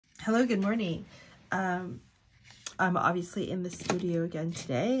Hello, good morning. I'm obviously in the studio again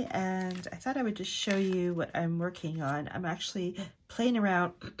today, and I thought I would just show you what I'm working on. I'm actually playing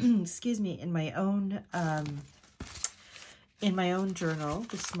around, excuse me, in my own journal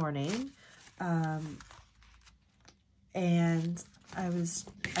this morning, and I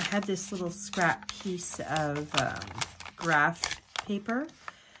had this little scrap piece of graph paper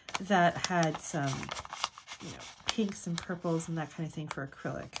that had some, pinks and purples and that kind of thing for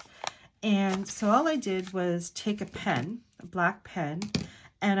acrylic. And so all I did was take a pen, a black pen,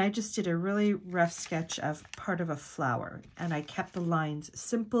 and I just did a really rough sketch of part of a flower. And I kept the lines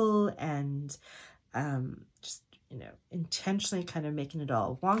simple and just, intentionally kind of making it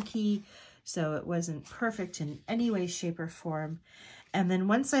all wonky, so it wasn't perfect in any way, shape, or form. And then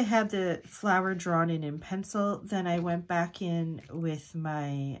once I had the flower drawn in pencil, then I went back in with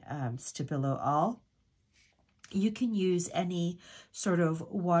my Stabilo All. You can use any sort of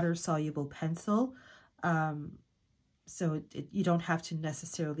water-soluble pencil, so you don't have to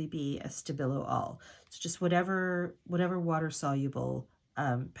necessarily be a Stabilo All. It's just whatever water-soluble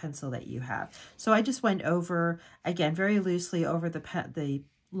pencil that you have. So I just went over, again, very loosely over the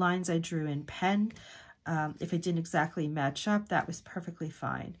lines I drew in pen. If it didn't exactly match up, that was perfectly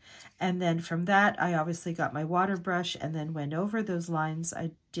fine. And then from that, I obviously got my water brush and then went over those lines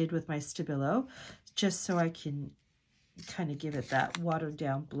I did with my Stabilo, just so I can kind of give it that watered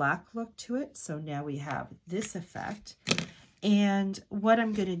down black look to it. So now we have this effect. And what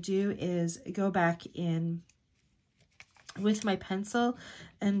I'm going to do is go back in with my pencil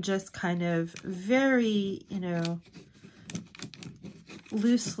and just kind of very,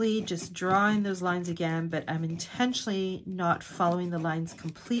 loosely just drawing those lines again, but I'm intentionally not following the lines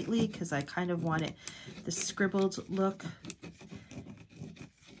completely because I kind of want it the scribbled look.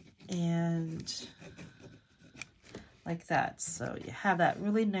 And like that. So you have that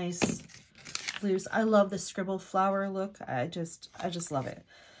really nice loose. I love the scribble flower look. I just love it.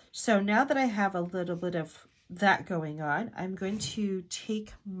 So now that I have a little bit of that going on, I'm going to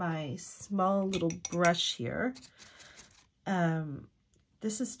take my small little brush here.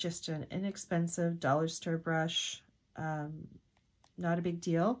 This is just an inexpensive dollar store brush, not a big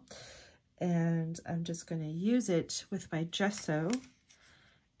deal. And I'm just going to use it with my gesso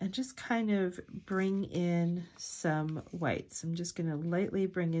and just kind of bring in some whites. I'm just going to lightly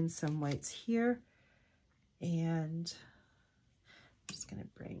bring in some whites here. And I'm just going to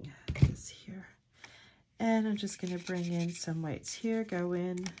bring this here. And I'm just going to bring in some whites here, go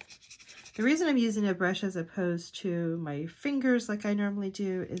in. The reason I'm using a brush as opposed to my fingers like I normally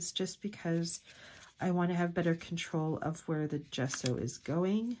do is just because I want to have better control of where the gesso is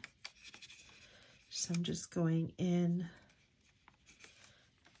going. So I'm just going in.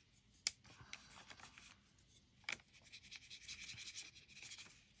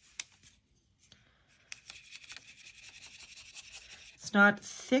 It's not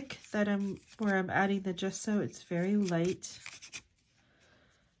thick that where I'm adding the gesso, it's very light.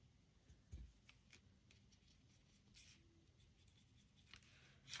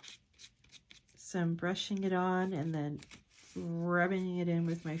 So I'm brushing it on and then rubbing it in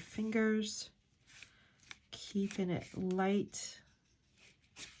with my fingers, keeping it light,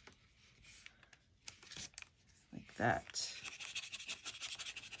 like that.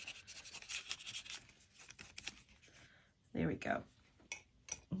 There we go.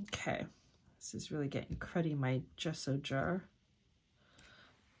 Okay, this is really getting cruddy, my gesso jar.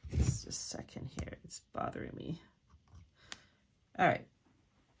 Just a second here, it's bothering me. All right.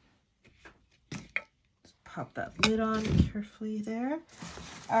 Pop that lid on carefully there.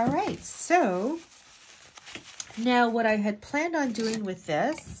 All right, so now what I had planned on doing with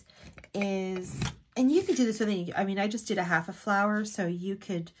this is, and you could do this with any, I mean, I just did a half a flower, so you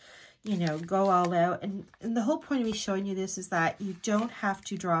could, go all out. And the whole point of me showing you this is that you don't have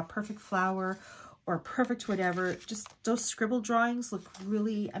to draw a perfect flower or perfect whatever. Just those scribble drawings look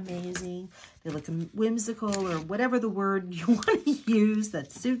really amazing. They look whimsical, or whatever the word you want to use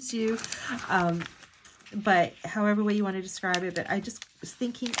that suits you. But however way you want to describe it, but I just was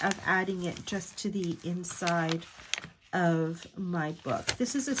thinking of adding it just to the inside of my book.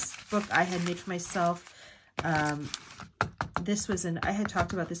 This is a book I had made for myself. I had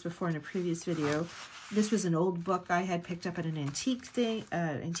talked about this before in a previous video. This was an old book I had picked up at an antique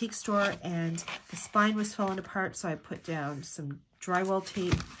store, and the spine was falling apart, so I put down some drywall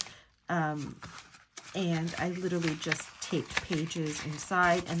tape, and I literally just taped pages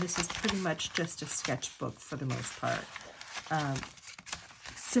inside, and this is pretty much just a sketchbook for the most part.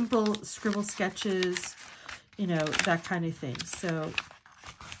 Simple scribble sketches, that kind of thing. So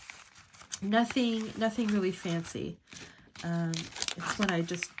nothing really fancy. It's when I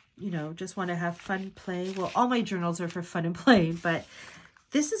just you know, just want to have fun play. Well, all my journals are for fun and play, but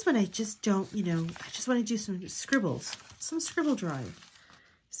this is when I just don't, you know, I just want to do some scribbles, some scribble drawing.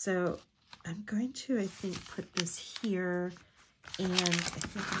 So I'm going to, I think, put this here, and I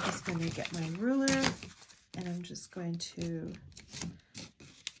think I'm just going to get my ruler, and I'm just going to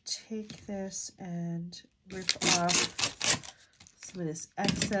take this and rip off some of this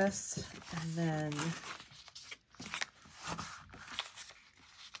excess, and then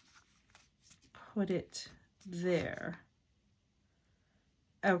put it there.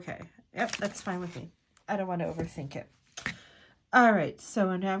 Okay, yep, that's fine with me. I don't want to overthink it. All right,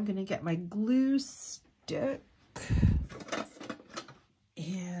 so now I'm going to get my glue stick.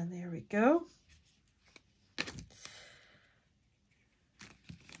 And there we go.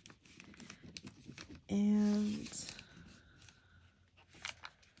 And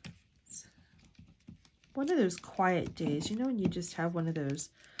one of those quiet days, you know, when you just have one of those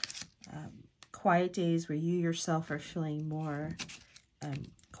quiet days where you yourself are feeling more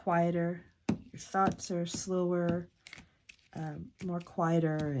quieter, your thoughts are slower, more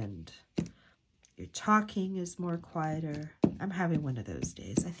quieter, and your talking is more quieter. I'm having one of those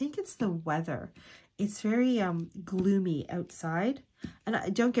days. I think it's the weather. It's very gloomy outside.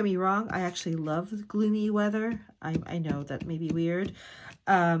 And don't get me wrong, I actually love gloomy weather. I know that may be weird.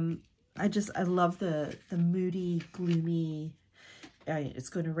 I love the moody, gloomy, it's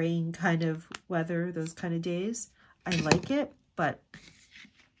going to rain kind of weather, those kind of days. I like it, but,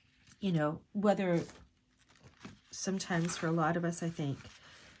 you know, weather sometimes for a lot of us, I think,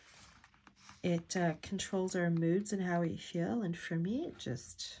 it controls our moods and how we feel. And for me, it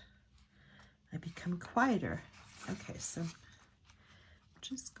just, I become quieter. Okay, so I'm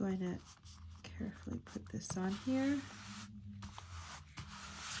just going to carefully put this on here.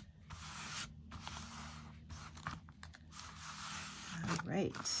 All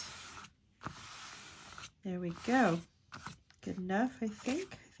right. There we go. Good enough, I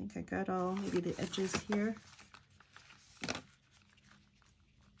think. I think I got all, maybe the edges here.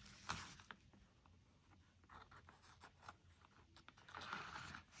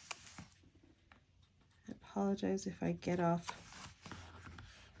 I apologize if I get off.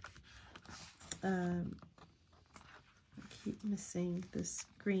 I keep missing this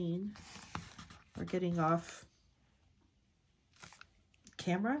green or getting off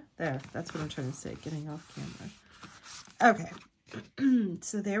camera. There, that's what I'm trying to say, getting off camera. Okay,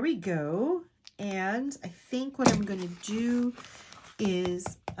 so there we go. And I think what I'm going to do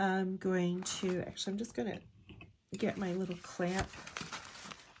is I'm going to, actually, I'm just going to get my little clamp.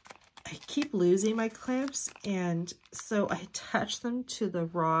 I keep losing my clamps, and so I attach them to the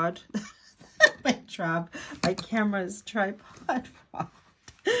rod, my camera's tripod rod.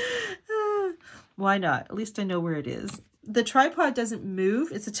 Why not? At least I know where it is. The tripod doesn't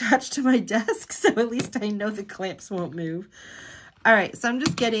move. It's attached to my desk, so at least I know the clamps won't move. All right, so I'm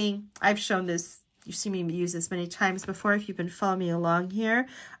just getting, I've shown this, you've seen me use this many times before if you've been following me along here.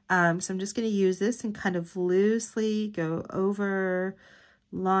 So I'm just going to use this and kind of loosely go over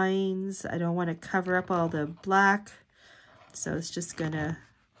lines. I don't want to cover up all the black, so it's just going to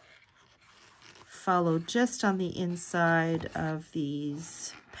follow just on the inside of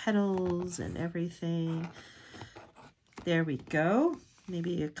these petals and everything. There we go.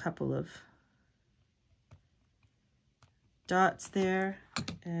 Maybe a couple of dots there,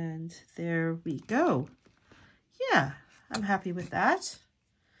 and there we go. Yeah, I'm happy with that.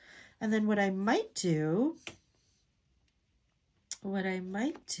 And then what I might do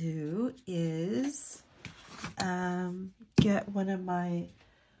is get one of my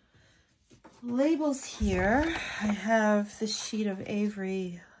labels here. I have this sheet of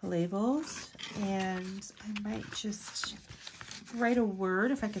Avery labels, and I might just write a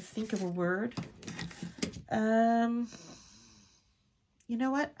word if I could think of a word. You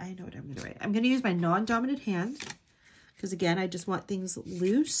know what? I know what I'm going to write. I'm going to use my non-dominant hand because, again, I just want things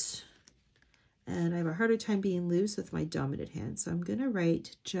loose, and I have a harder time being loose with my dominant hand. So I'm going to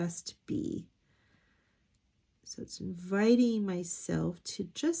write just be. So it's inviting myself to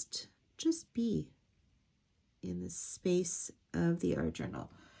just be in the space of the art journal.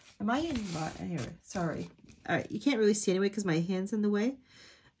 Am I in here? Sorry. All right, you can't really see anyway because my hand's in the way.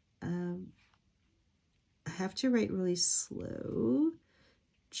 I have to write really slow.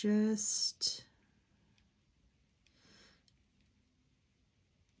 Just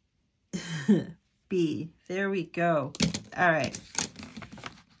be. There we go. All right.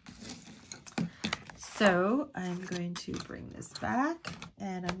 So I'm going to bring this back,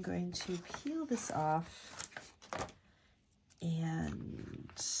 and I'm going to peel this off, and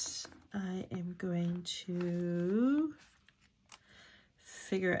I am going to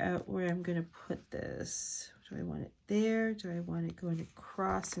figure out where I'm going to put this. Do I want it there? Do I want it going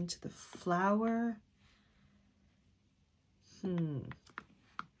across into the flower?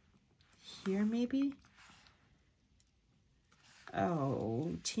 Here maybe?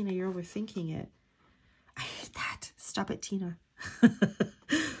 Oh, Tina, you're overthinking it. I hate that. Stop it, Tina.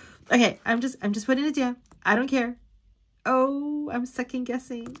 Okay, I'm just putting it down. I don't care. Oh, I'm second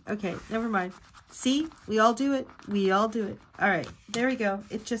guessing. Okay, never mind. See, we all do it. We all do it. All right, there we go.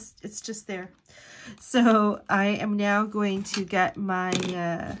 It's just there. So I am now going to get my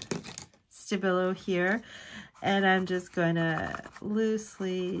Stabilo here, and I'm just going to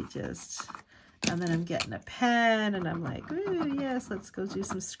loosely just, and then I'm getting a pen, and I'm like, ooh, yes, let's go do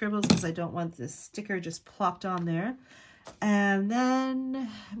some scribbles because I don't want this sticker just plopped on there. And then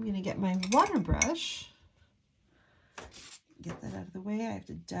I'm going to get my water brush. Get that out of the way. I have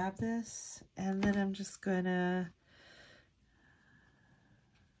to dab this. And then I'm just going to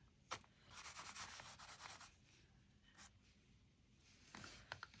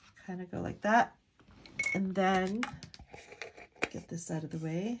kind of go like that. And then get this out of the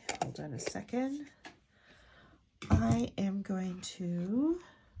way. Hold on a second. I am going to,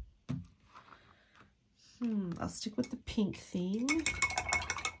 I'll stick with the pink theme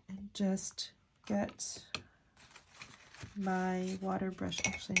and just get my water brush.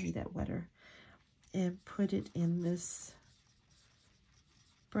 Actually, I need that wetter. And put it in this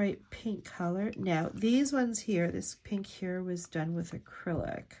bright pink color. Now, these ones here, this pink here was done with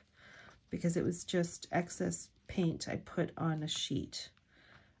acrylic because it was just excess paint I put on a sheet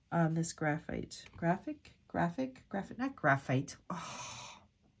on this graphite. Graphic, not graphite. Oh,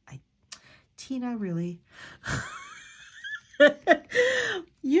 Tina, really?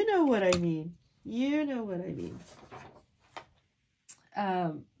 You know what I mean. You know what I mean.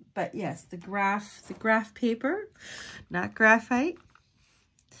 But yes, the graph paper, not graphite.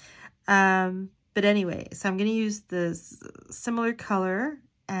 But anyway, so I'm going to use this similar color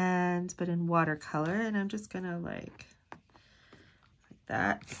but in watercolor, and I'm just going to like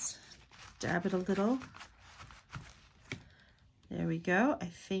that, dab it a little. There we go. I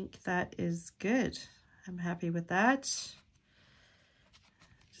think that is good. I'm happy with that.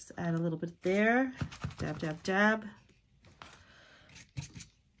 Just add a little bit there. Dab, dab, dab.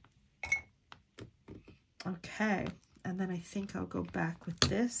 Okay. And then I think I'll go back with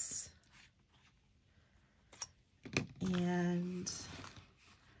this. And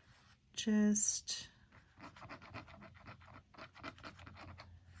just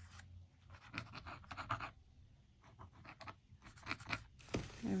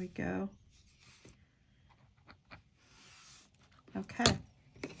there we go. Okay.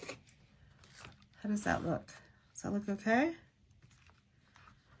 How does that look? Does that look okay?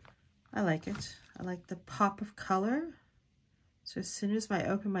 I like it. I like the pop of color. So as soon as I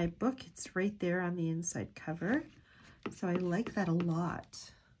open my book, it's right there on the inside cover. So I like that a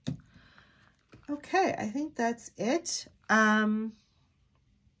lot. Okay, I think that's it.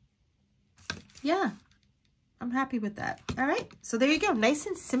 Yeah. I'm happy with that. All right, so there you go, nice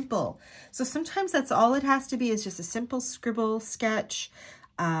and simple. So sometimes that's all it has to be, is just a simple scribble sketch.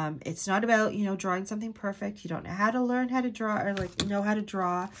 It's not about, you know, drawing something perfect. You don't know how to learn how to draw, or like know how to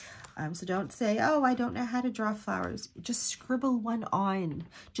draw. So don't say, oh, I don't know how to draw flowers. Just scribble one on.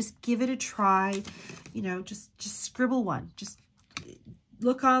 Just give it a try. You know, just scribble one. Just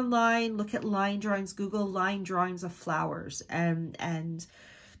look online, look at line drawings, Google line drawings of flowers, and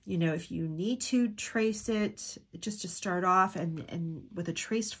you know, if you need to trace it, just to start off and with a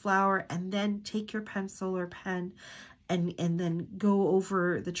traced flower, and then take your pencil or pen and then go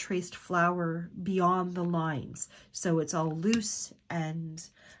over the traced flower beyond the lines. So it's all loose and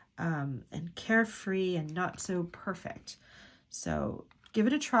carefree and not so perfect. So give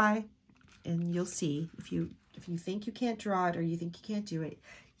it a try and you'll see. If you think you can't draw it or you think you can't do it,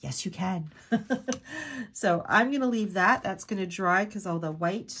 yes, you can. So I'm going to leave that. That's going to dry because all the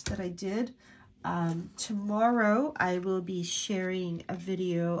white that I did. Tomorrow I will be sharing a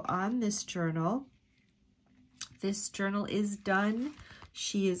video on this journal. This journal is done.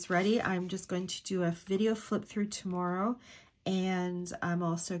 She is ready. I'm just going to do a video flip through tomorrow. And I'm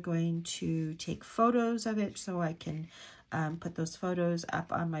also going to take photos of it so I can put those photos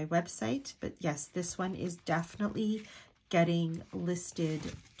up on my website. But yes, this one is definitely getting listed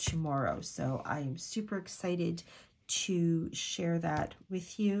tomorrow. So I am super excited to share that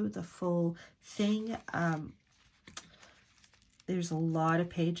with you, the full thing. There's a lot of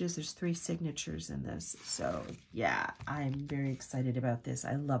pages. There's 3 signatures in this. So yeah, I'm very excited about this.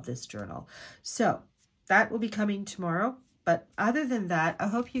 I love this journal. So that will be coming tomorrow. But other than that, I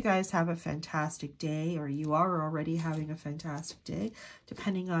hope you guys have a fantastic day, or you are already having a fantastic day,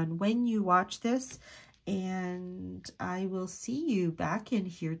 depending on when you watch this. And I will see you back in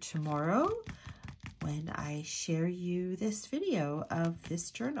here tomorrow when I share you this video of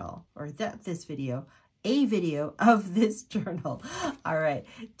this journal, or a video of this journal. All right,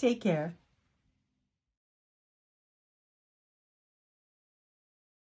 take care.